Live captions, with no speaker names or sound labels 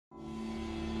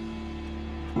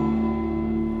Hello,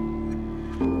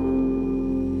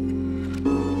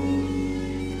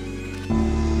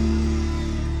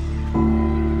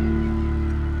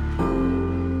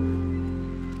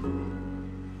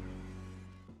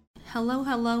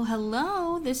 hello,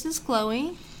 hello. This is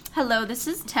Chloe. Hello, this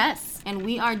is Tess. And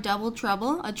we are Double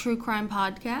Trouble, a true crime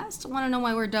podcast. Want to know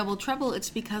why we're Double Trouble? It's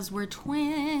because we're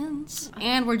twins.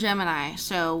 And we're Gemini,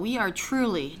 so we are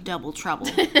truly Double Trouble.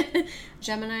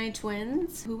 Gemini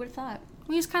twins? Who would have thought?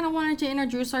 We just kind of wanted to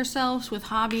introduce ourselves with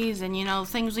hobbies and,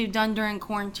 things we've done during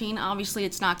quarantine. Obviously,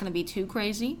 it's not going to be too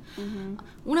crazy. Mm-hmm.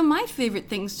 One of my favorite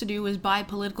things to do is buy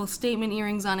political statement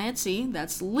earrings on Etsy.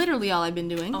 That's literally all I've been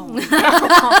doing. Oh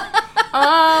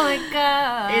my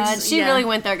god. She really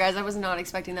went there, guys. I was not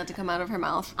expecting that to come out of her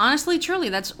mouth. Honestly, truly,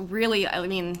 that's really,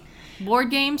 board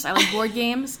games. I like board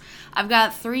games. I've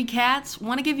got 3 cats.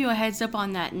 Want to give you a heads up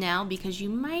on that now because you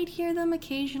might hear them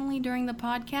occasionally during the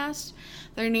podcast.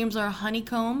 Their names are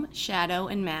Honeycomb, Shadow,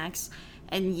 and Max.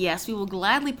 And yes, we will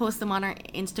gladly post them on our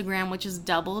Instagram, which is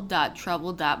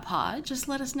double.trouble.pod. Just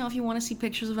let us know if you want to see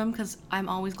pictures of them, because I'm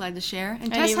always glad to share.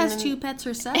 And Tess has 2 pets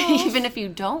herself. Even if you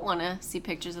don't want to see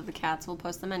pictures of the cats, we'll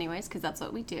post them anyways, because that's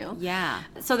what we do. Yeah.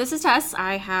 So this is Tess.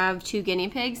 I have 2 guinea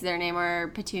pigs. Their name are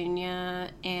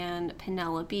Petunia and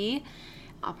Penelope.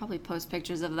 I'll probably post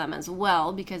pictures of them as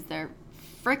well, because they're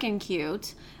freaking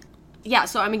cute. Yeah,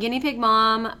 so I'm a guinea pig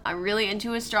mom. I'm really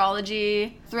into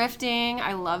astrology, thrifting.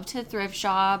 I love to thrift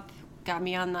shop. Got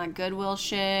me on that Goodwill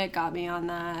shit. Got me on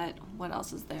that, what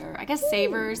else is there? I guess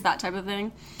Savers, that type of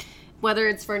thing. Whether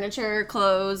it's furniture,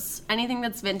 clothes, anything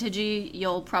that's vintagey,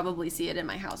 you'll probably see it in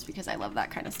my house because I love that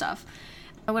kind of stuff.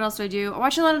 What else do? I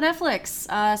watch a lot of Netflix,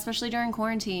 especially during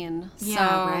quarantine.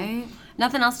 Yeah, right?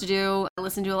 Nothing else to do. I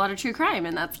listen to a lot of true crime,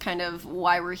 and that's kind of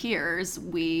why we're here, is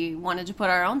we wanted to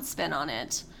put our own spin on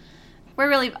it.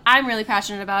 I'm really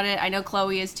passionate about it. I know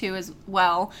Chloe is too as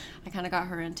well. I kind of got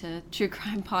her into true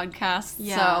crime podcasts.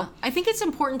 Yeah. So I think it's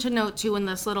important to note too in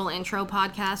this little intro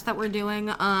podcast that we're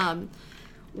doing,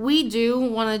 we do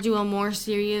want to do a more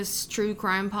serious true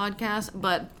crime podcast,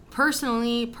 but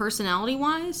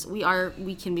personality-wise,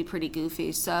 we can be pretty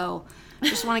goofy. So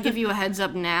just want to give you a heads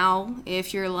up now.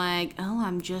 If you're like, oh,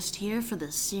 I'm just here for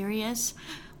the serious,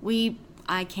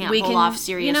 I can't pull off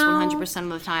serious 100% of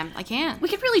the time. I can't. We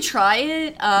could really try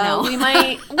it. No. We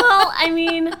might,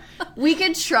 we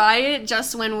could try it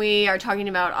just when we are talking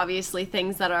about, obviously,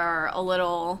 things that are a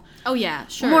little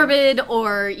morbid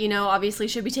or, obviously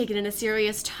should be taken in a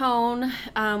serious tone.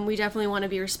 We definitely want to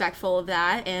be respectful of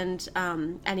that and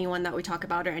anyone that we talk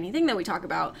about or anything that we talk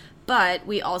about. But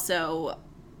we also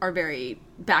are very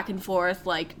back and forth,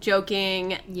 like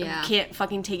joking. Yeah. Can't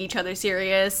fucking take each other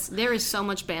serious. There is so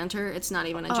much banter. It's not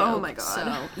even a joke. Oh my god.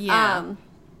 So, yeah.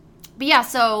 But yeah,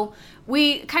 so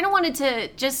we kind of wanted to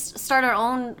just start our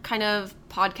own kind of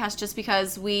podcast just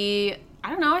because I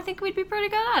think we'd be pretty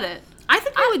good at it. I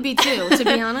think I would be too, to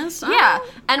be honest. Yeah,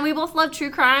 and we both love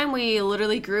true crime. We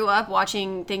literally grew up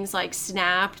watching things like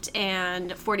Snapped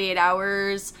and 48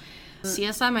 Hours.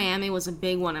 CSI Miami was a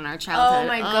big one in our childhood. Oh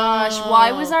my gosh.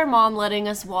 Why was our mom letting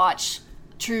us watch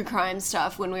true crime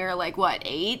stuff when we were like,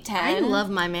 8, 10? I love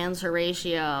my man's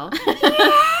Horatio.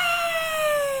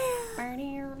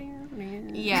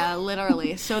 Yeah,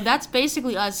 literally. So that's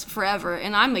basically us forever,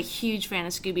 and I'm a huge fan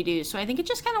of Scooby-Doo, so I think it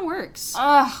just kind of works.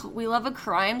 Ugh, we love a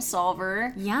crime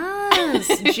solver. Yes,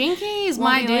 Jinkies,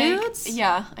 my dudes.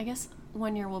 I guess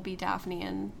 1 year will be Daphne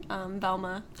and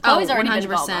Velma. Chloe's already 100%. been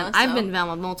Velma, so. I've been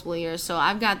Velma multiple years, so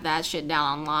I've got that shit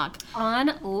down on lock.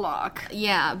 On lock.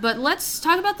 Yeah, but let's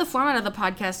talk about the format of the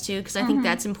podcast, too, because I think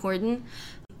that's important.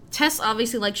 Tess,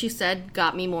 obviously, like she said,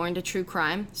 got me more into true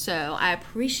crime, so I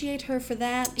appreciate her for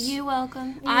that. You're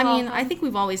welcome. I think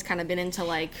we've always kind of been into,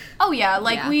 Oh, yeah,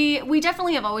 we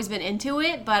definitely have always been into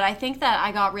it, but I think that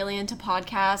I got really into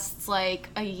podcasts,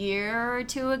 a year or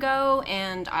 2 ago,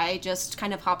 and I just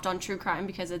kind of hopped on true crime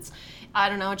because it's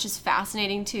just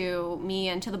fascinating to me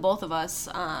and to the both of us,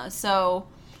 so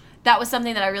that was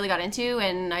something that I really got into,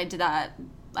 and I did that.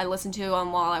 I listened to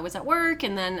them while I was at work,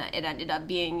 and then it ended up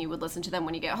being you would listen to them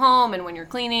when you get home and when you're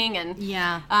cleaning, and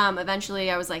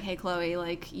eventually I was like, hey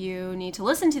Chloe, you need to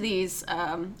listen to these.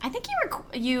 I think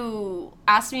you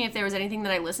asked me if there was anything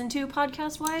that I listened to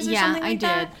podcast wise or something like that.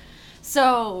 Yeah, I did.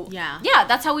 So yeah,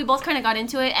 that's how we both kind of got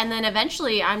into it, and then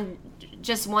eventually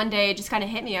just one day it just kind of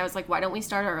hit me. I was like, why don't we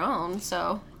start our own?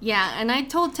 So yeah, and I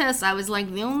told Tess, I was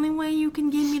like, the only way you can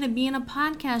get me to be in a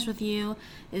podcast with you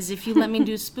is if you let me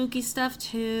do spooky stuff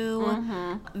too.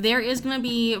 Mm-hmm. There is going to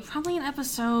be probably an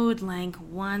episode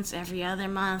once every other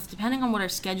month, depending on what our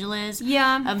schedule is,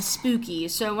 of spooky.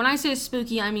 So when I say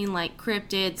spooky, I mean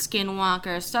cryptid,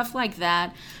 skinwalker, stuff like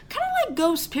that. Kind of like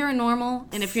ghost paranormal,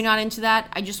 and if you're not into that,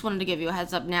 I just wanted to give you a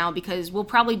heads up now, because we'll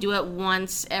probably do it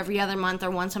once every other month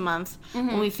or once a month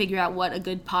when we figure out what a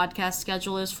good podcast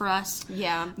schedule is for us.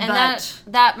 Yeah, and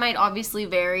that might obviously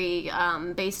vary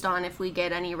based on if we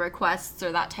get any requests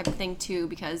or that type of thing too,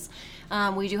 because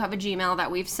we do have a Gmail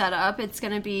that we've set up. It's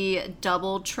going to be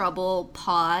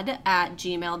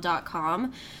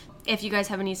doubletroublepod@gmail.com. If you guys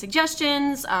have any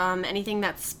suggestions, anything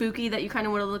that's spooky that you kind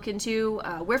of want to look into,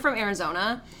 we're from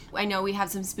Arizona. I know we have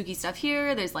some spooky stuff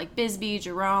here. There's like Bisbee,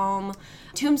 Jerome,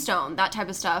 Tombstone, that type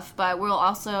of stuff. But we'll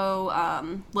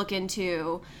also look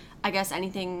into, I guess,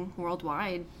 anything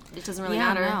worldwide. It doesn't really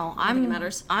matter. No, I don't think it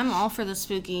matters. I'm all for the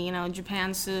spooky. You know,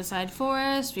 Japan's Suicide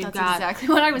Forest. That's exactly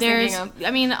what I was thinking of. I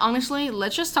mean, honestly,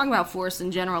 let's just talk about forests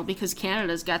in general, because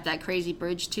Canada's got that crazy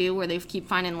bridge too, where they keep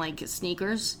finding like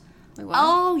sneakers. Like what?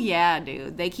 Oh yeah,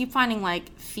 dude. They keep finding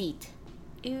like feet.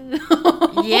 Ew.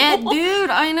 Yeah, dude,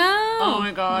 I know. Oh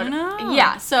my god. I know.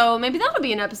 Yeah, so maybe that'll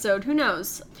be an episode. Who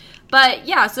knows? But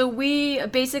yeah, so we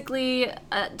basically,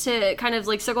 to kind of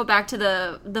like circle back to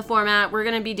the format, we're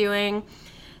going to be doing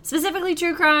specifically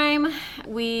true crime.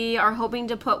 We are hoping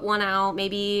to put one out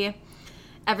maybe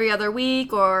every other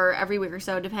week or every week or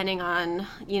so, depending on,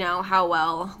 you know, how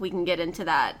well we can get into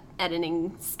that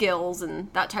editing skills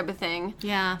and that type of thing.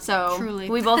 Yeah, so truly.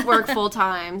 We both work full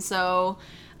time, so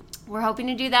we're hoping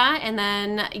to do that. And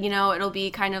then, you know, it'll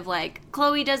be kind of like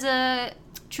Chloe does a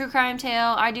true crime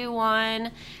tale, I do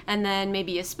one, and then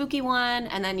maybe a spooky one,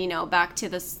 and then, you know, back to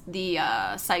the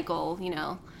cycle, you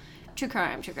know, true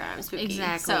crime, spooky.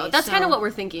 Exactly. So that's kind of what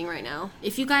we're thinking right now.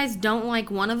 If you guys don't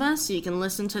like one of us, you can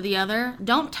listen to the other.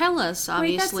 Don't tell us,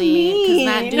 obviously, Wait, because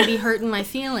that do be hurting my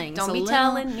feelings. Don't be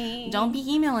telling me. Don't be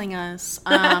emailing us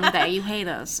that you hate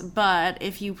us. But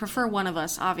if you prefer one of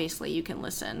us, obviously, you can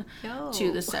listen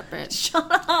to the separate. Shut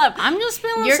up. I'm just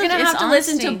feeling. You're gonna have to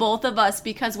listen to both of us,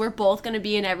 because we're both gonna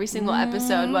be in every single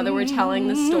episode, whether we're telling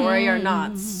the story or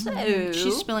not. So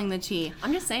she's spilling the tea.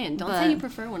 I'm just saying, don't say you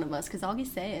prefer one of us, because I'll get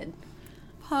sad.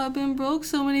 I've been broke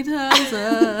so many times.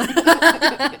 I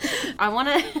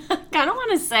kind of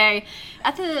want to say,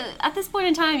 at this point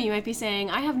in time, you might be saying,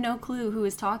 I have no clue who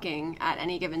is talking at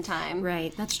any given time.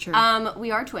 Right, that's true.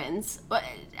 We are twins. But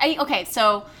okay,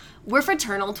 so we're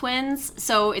fraternal twins,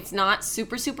 so it's not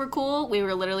super, super cool. We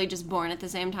were literally just born at the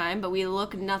same time, but we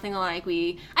look nothing alike.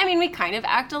 We kind of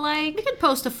act alike. We could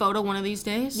post a photo one of these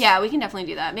days. Yeah, we can definitely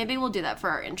do that. Maybe we'll do that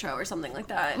for our intro or something like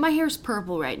that. My hair's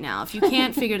purple right now. If you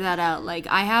can't figure that out, like,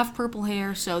 I have purple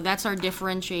hair, so that's our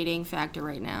differentiating factor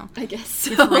right now. I guess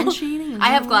so. Differentiating? I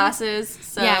have glasses,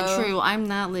 so... Yeah, true. I'm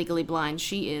not legally blind.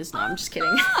 She is. No, I'm just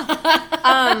kidding.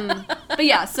 But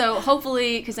yeah, so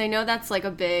hopefully, because I know that's like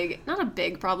not a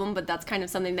big problem, but that's kind of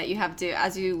something that you have to,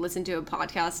 as you listen to a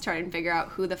podcast, try and figure out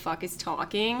who the fuck is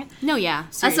talking. No, yeah.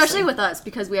 Seriously. Especially with us,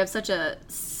 because we have such a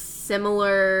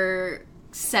similar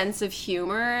sense of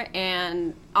humor,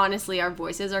 and honestly, our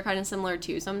voices are kind of similar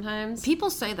too sometimes. People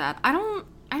say that. I don't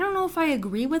know if I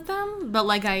agree with them, but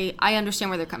like I understand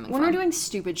where they're coming when from. we're doing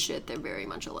stupid shit, they're very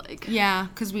much alike. Yeah,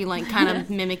 because we like kind of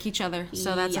mimic each other,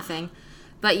 so that's a thing.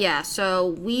 But yeah,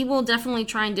 so we will definitely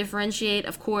try and differentiate,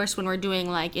 of course, when we're doing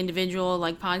like individual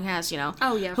like podcasts, you know.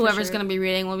 Oh yeah, whoever's sure. going to be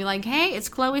reading will be like, hey, it's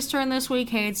Chloe's turn this week,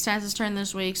 hey, it's Taz's turn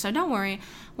this week, so don't worry.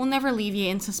 We'll never leave you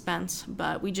in suspense,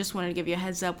 but we just wanted to give you a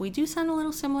heads up. We do sound a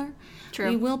little similar. True.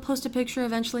 We will post a picture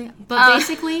eventually. But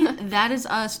basically, that is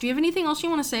us. Do you have anything else you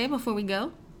want to say before we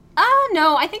go?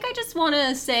 No, I think I just want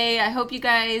to say I hope you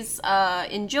guys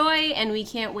enjoy, and we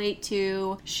can't wait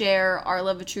to share our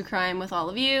love of true crime with all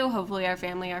of you. Hopefully our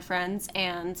family, our friends,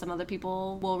 and some other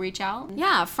people will reach out.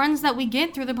 Yeah, friends that we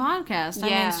get through the podcast. I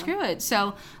mean, screw it.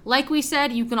 So, like we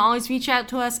said, you can always reach out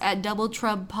to us at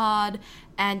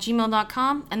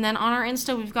doubletrubpod@gmail.com, and then on our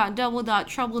Insta we've got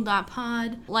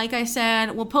double.trouble.pod. Like I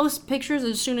said, we'll post pictures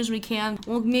as soon as we can.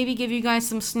 We'll maybe give you guys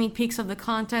some sneak peeks of the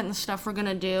content and stuff we're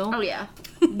gonna do. Oh yeah.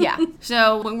 Yeah.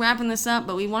 So we're wrapping this up,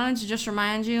 but we wanted to just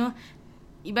remind you,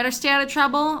 you better stay out of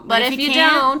trouble, but if you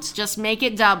can't, don't, just make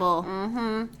it double. have All a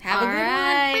good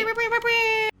right. one.